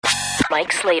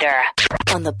Mike Slater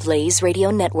on the Blaze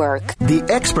Radio Network. The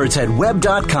experts at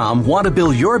Web.com want to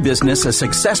build your business a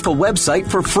successful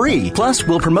website for free. Plus,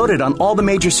 we'll promote it on all the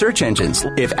major search engines.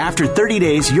 If after 30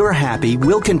 days you're happy,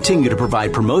 we'll continue to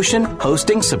provide promotion,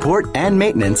 hosting, support, and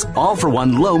maintenance, all for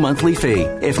one low monthly fee.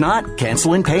 If not,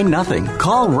 cancel and pay nothing.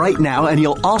 Call right now and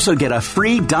you'll also get a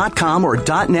free .com or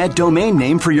 .net domain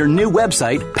name for your new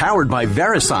website, powered by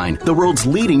VeriSign, the world's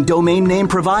leading domain name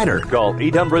provider. Call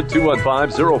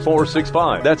 800-215-0465.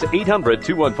 That's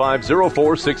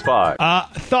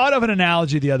 800-215-0465. Thought of an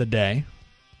analogy the other day,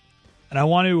 and I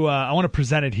want to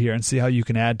present it here and see how you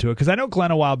can add to it, because I know Glenn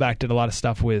a while back did a lot of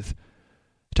stuff with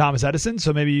Thomas Edison,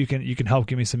 so maybe you can help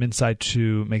give me some insight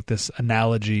to make this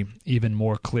analogy even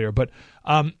more clear. But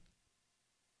I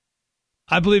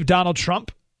believe Donald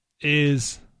Trump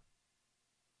is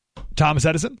Thomas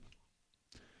Edison,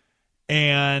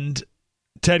 and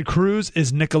Ted Cruz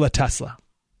is Nikola Tesla.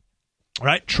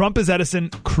 Right? Trump is Edison,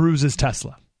 Cruz is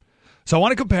Tesla. So I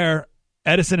want to compare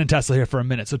Edison and Tesla here for a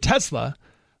minute. So Tesla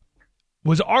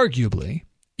was arguably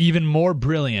even more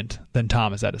brilliant than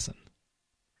Thomas Edison.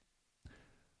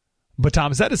 But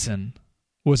Thomas Edison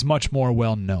was much more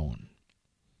well known.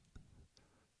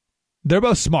 They're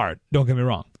both smart, don't get me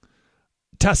wrong.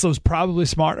 Tesla was probably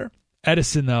smarter.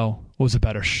 Edison, though, was a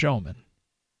better showman.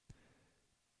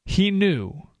 He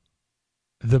knew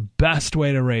the best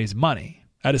way to raise money.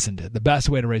 Edison did. The best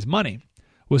way to raise money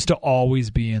was to always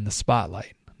be in the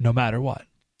spotlight, no matter what.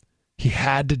 He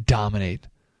had to dominate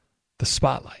the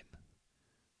spotlight.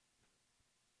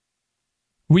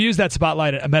 We use that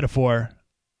spotlight, a metaphor,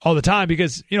 all the time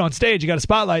because, on stage, you got a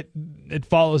spotlight, it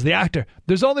follows the actor.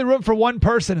 There's only room for one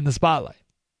person in the spotlight.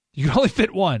 You can only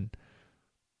fit one.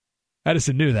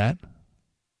 Edison knew that.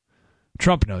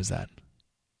 Trump knows that.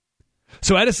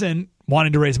 So Edison,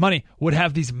 wanting to raise money, would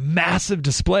have these massive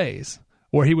displays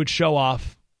where he would show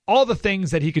off all the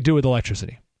things that he could do with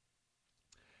electricity.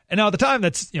 And now at the time,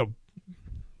 that's,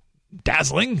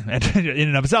 dazzling in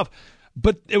and of itself,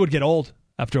 but it would get old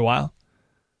after a while.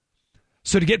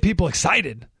 So to get people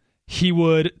excited, he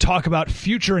would talk about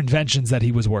future inventions that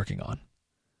he was working on.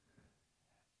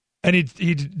 And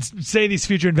he'd say these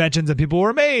future inventions and people were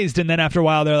amazed. And then after a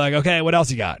while, they're like, okay, what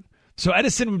else you got? So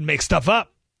Edison would make stuff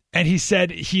up. And he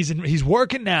said he's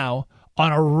working now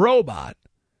on a robot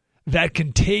that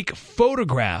can take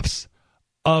photographs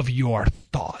of your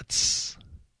thoughts.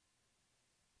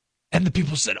 And the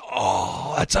people said,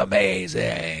 oh, that's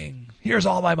amazing. Here's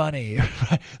all my money.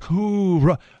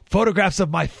 Ooh, photographs of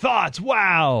my thoughts.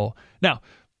 Wow. Now,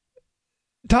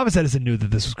 Thomas Edison knew that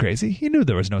this was crazy. He knew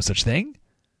there was no such thing.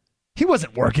 He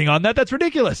wasn't working on that. That's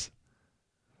ridiculous.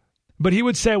 But he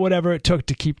would say whatever it took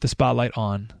to keep the spotlight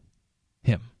on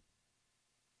him.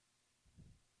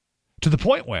 To the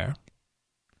point where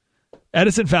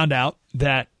Edison found out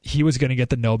that he was going to get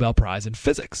the Nobel Prize in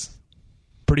physics.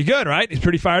 Pretty good, right? He's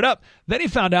pretty fired up. Then he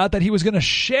found out that he was going to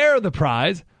share the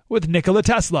prize with Nikola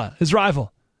Tesla, his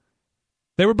rival.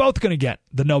 They were both going to get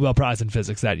the Nobel Prize in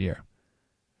physics that year.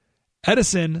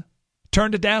 Edison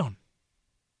turned it down.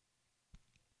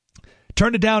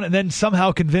 And then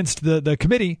somehow convinced the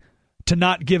committee to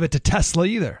not give it to Tesla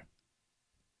either.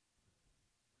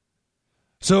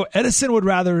 So Edison would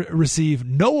rather receive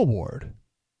no award,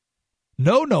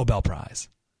 no Nobel Prize,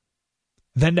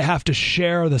 than to have to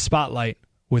share the spotlight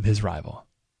with his rival.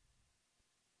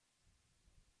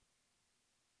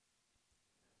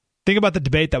 Think about the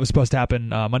debate that was supposed to happen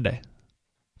Monday.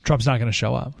 Trump's not going to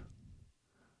show up.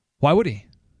 Why would he?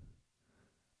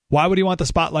 Why would he want the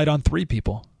spotlight on 3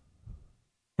 people?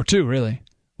 Or 2, really.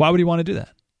 Why would he want to do that?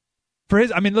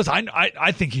 Listen,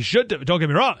 I think he should. Don't get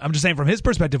me wrong. I'm just saying from his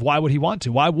perspective, why would he want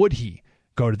to? Why would he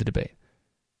go to the debate?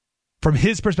 From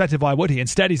his perspective, why would he?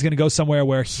 Instead, he's going to go somewhere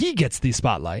where he gets the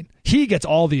spotlight. He gets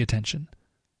all the attention.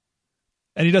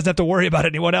 And he doesn't have to worry about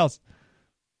anyone else.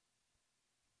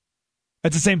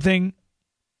 That's the same thing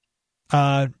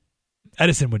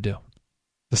Edison would do.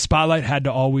 The spotlight had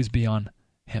to always be on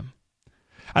him.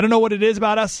 I don't know what it is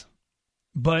about us,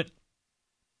 but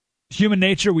human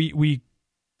nature, we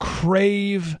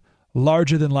crave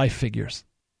larger-than-life figures.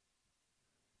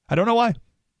 I don't know why.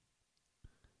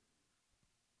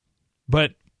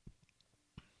 But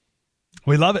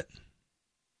we love it.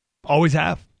 Always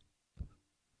have.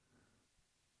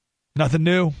 Nothing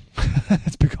new.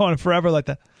 It's been going forever like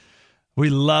that. We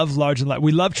love large-than-life.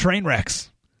 We love train wrecks.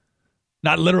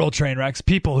 Not literal train wrecks.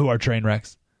 People who are train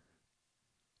wrecks.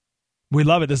 We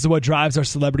love it. This is what drives our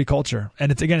celebrity culture.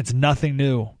 And it's nothing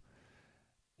new.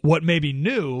 What may be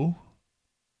new,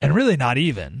 and really not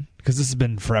even, because this has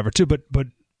been forever too, but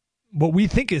what we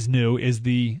think is new is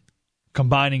the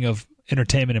combining of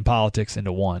entertainment and politics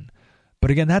into one.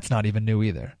 But again, that's not even new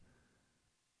either.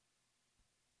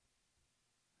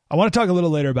 I want to talk a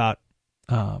little later about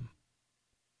the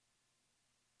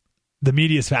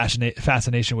media's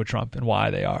fascination with Trump and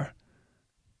why they are.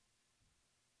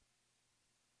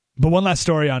 But one last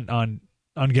story on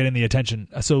getting the attention.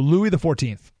 So Louis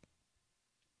XIV,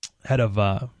 head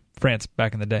of France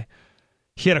back in the day,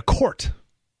 he had a court,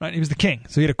 right? He was the king.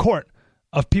 So he had a court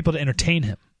of people to entertain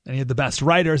him. And he had the best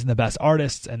writers and the best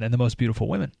artists and the most beautiful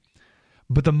women.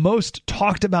 But the most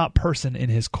talked about person in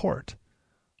his court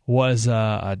was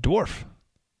a dwarf.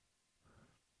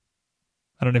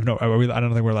 I don't even know. I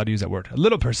don't think we're allowed to use that word. A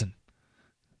little person.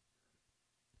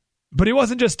 But he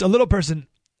wasn't just a little person.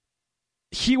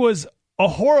 He was a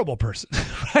horrible person,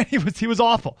 right? He was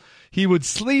awful. He would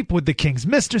sleep with the king's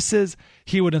mistresses.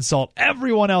 He would insult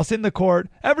everyone else in the court,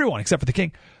 everyone except for the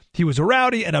king. He was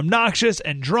rowdy and obnoxious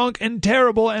and drunk and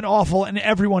terrible and awful, and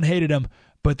everyone hated him,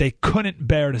 but they couldn't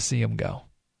bear to see him go.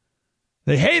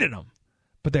 They hated him,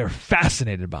 but they were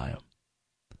fascinated by him.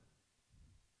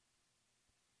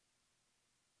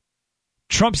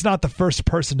 Trump's not the first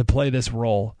person to play this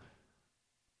role.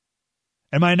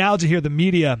 And my analogy here, the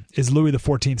media is Louis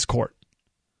XIV's court,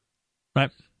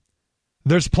 right?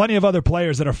 There's plenty of other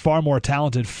players that are far more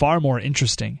talented, far more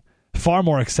interesting, far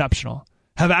more exceptional,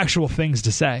 have actual things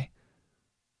to say.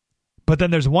 But then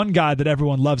there's one guy that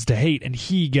everyone loves to hate, and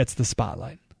he gets the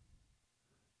spotlight.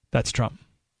 That's Trump.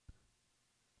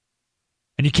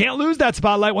 And you can't lose that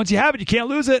spotlight. Once you have it, you can't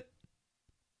lose it.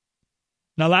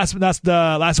 Now,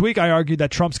 last week, I argued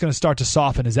that Trump's going to start to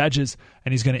soften his edges,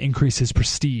 and he's going to increase his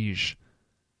prestige.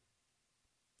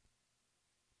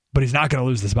 But he's not going to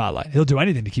lose the spotlight. He'll do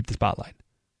anything to keep the spotlight.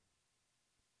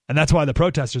 And that's why the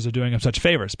protesters are doing him such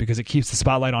favors, because it keeps the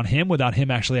spotlight on him without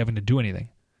him actually having to do anything.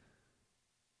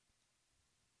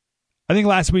 I think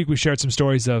last week we shared some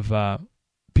stories of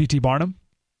P.T. Barnum,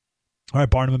 all right,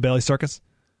 Barnum and Bailey Circus.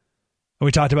 And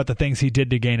we talked about the things he did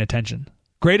to gain attention.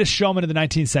 Greatest showman of the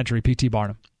 19th century, P.T.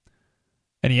 Barnum.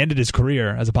 And he ended his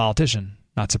career as a politician,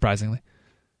 not surprisingly.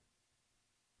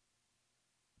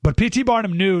 But P.T.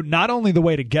 Barnum knew not only the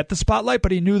way to get the spotlight,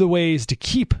 but he knew the ways to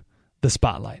keep the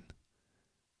spotlight.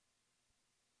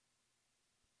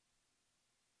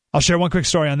 I'll share one quick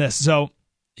story on this. So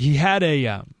he had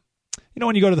a,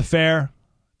 when you go to the fair,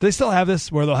 they still have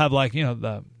this where they'll have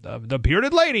the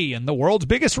bearded lady and the world's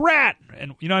biggest rat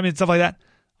and stuff like that,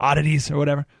 oddities or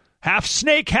whatever, half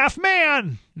snake, half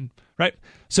man, right?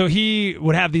 So he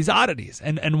would have these oddities,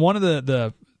 and one of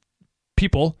the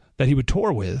people that he would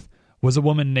tour with was a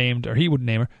woman named, or he would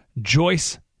name her,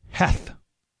 Joyce Heth.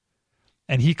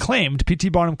 And P.T.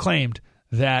 Barnum claimed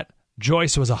that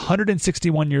Joyce was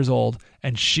 161 years old,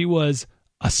 and she was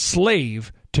a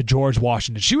slave to George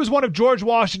Washington. She was one of George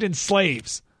Washington's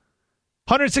slaves.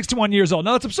 161 years old.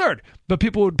 Now, that's absurd, but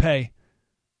people would pay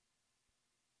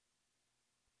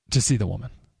to see the woman.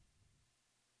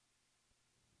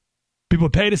 People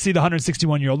would pay to see the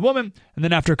 161-year-old woman, and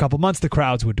then after a couple months, the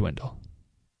crowds would dwindle.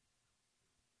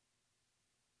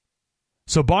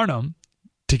 So Barnum,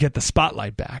 to get the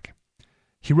spotlight back,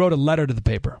 he wrote a letter to the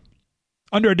paper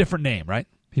under a different name, right?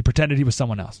 He pretended he was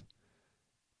someone else.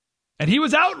 And he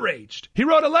was outraged. He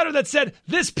wrote a letter that said,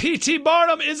 "This P.T.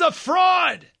 Barnum is a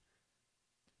fraud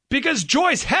because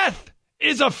Joyce Heth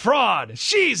is a fraud.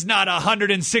 She's not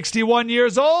 161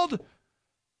 years old.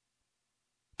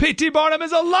 P.T. Barnum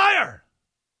is a liar.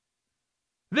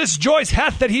 This Joyce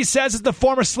Heth that he says is the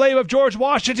former slave of George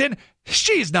Washington,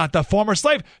 she's not the former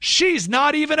slave. She's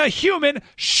not even a human.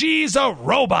 She's a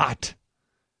robot.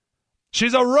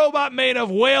 She's a robot made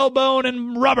of whalebone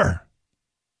and rubber.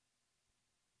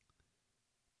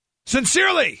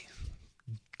 Sincerely,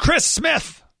 Chris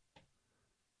Smith."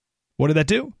 What did that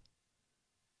do?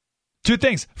 Two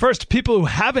things. First, people who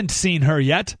haven't seen her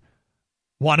yet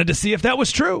wanted to see if that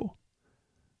was true.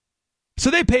 So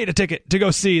they paid a ticket to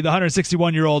go see the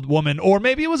 161-year-old woman, or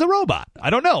maybe it was a robot. I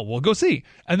don't know. We'll go see.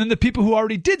 And then the people who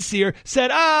already did see her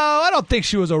said, "Oh, I don't think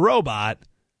she was a robot.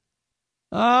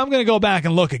 I'm going to go back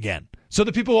and look again." So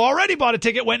the people who already bought a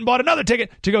ticket went and bought another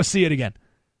ticket to go see it again.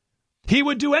 He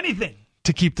would do anything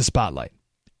to keep the spotlight.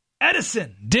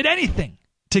 Edison did anything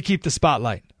to keep the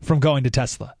spotlight from going to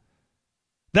Tesla.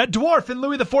 That dwarf in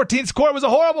Louis XIV's court was a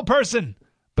horrible person,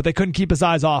 but they couldn't keep his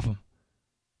eyes off him.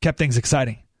 Kept things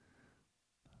exciting.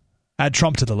 Add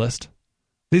Trump to the list.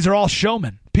 These are all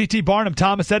showmen. P.T. Barnum,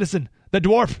 Thomas Edison, the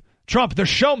dwarf, Trump, they're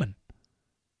showmen.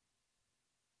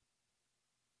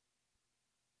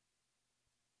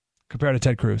 Compared to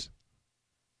Ted Cruz,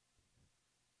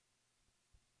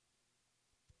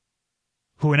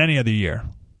 who in any other year,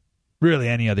 really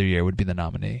any other year, would be the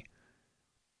nominee.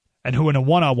 And who in a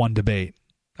one-on-one debate,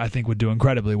 I think would do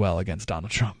incredibly well against Donald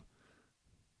Trump.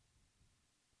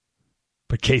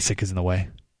 But Kasich is in the way.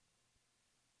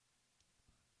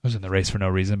 I was in the race for no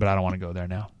reason, but I don't want to go there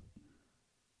now.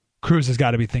 Cruz has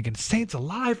got to be thinking, Saints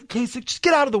alive, Kasich, just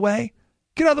get out of the way.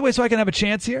 Get out of the way so I can have a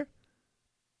chance here.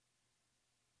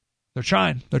 They're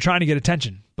trying. They're trying to get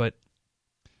attention, but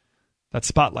that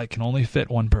spotlight can only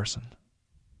fit one person.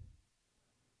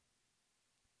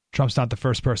 Trump's not the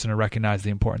first person to recognize the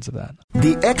importance of that.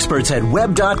 The experts at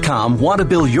Web.com want to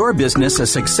build your business a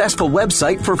successful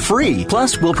website for free.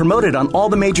 Plus, we'll promote it on all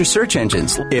the major search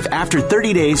engines. If after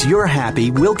 30 days you're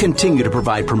happy, we'll continue to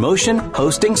provide promotion,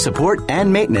 hosting, support,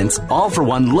 and maintenance, all for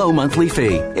one low monthly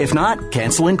fee. If not,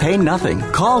 cancel and pay nothing.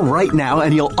 Call right now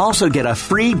and you'll also get a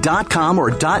free .com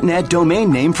or .net domain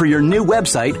name for your new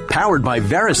website, powered by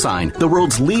VeriSign, the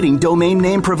world's leading domain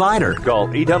name provider. Call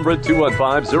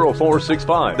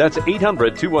 800-215-0465. That's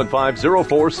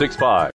 800-215-0465.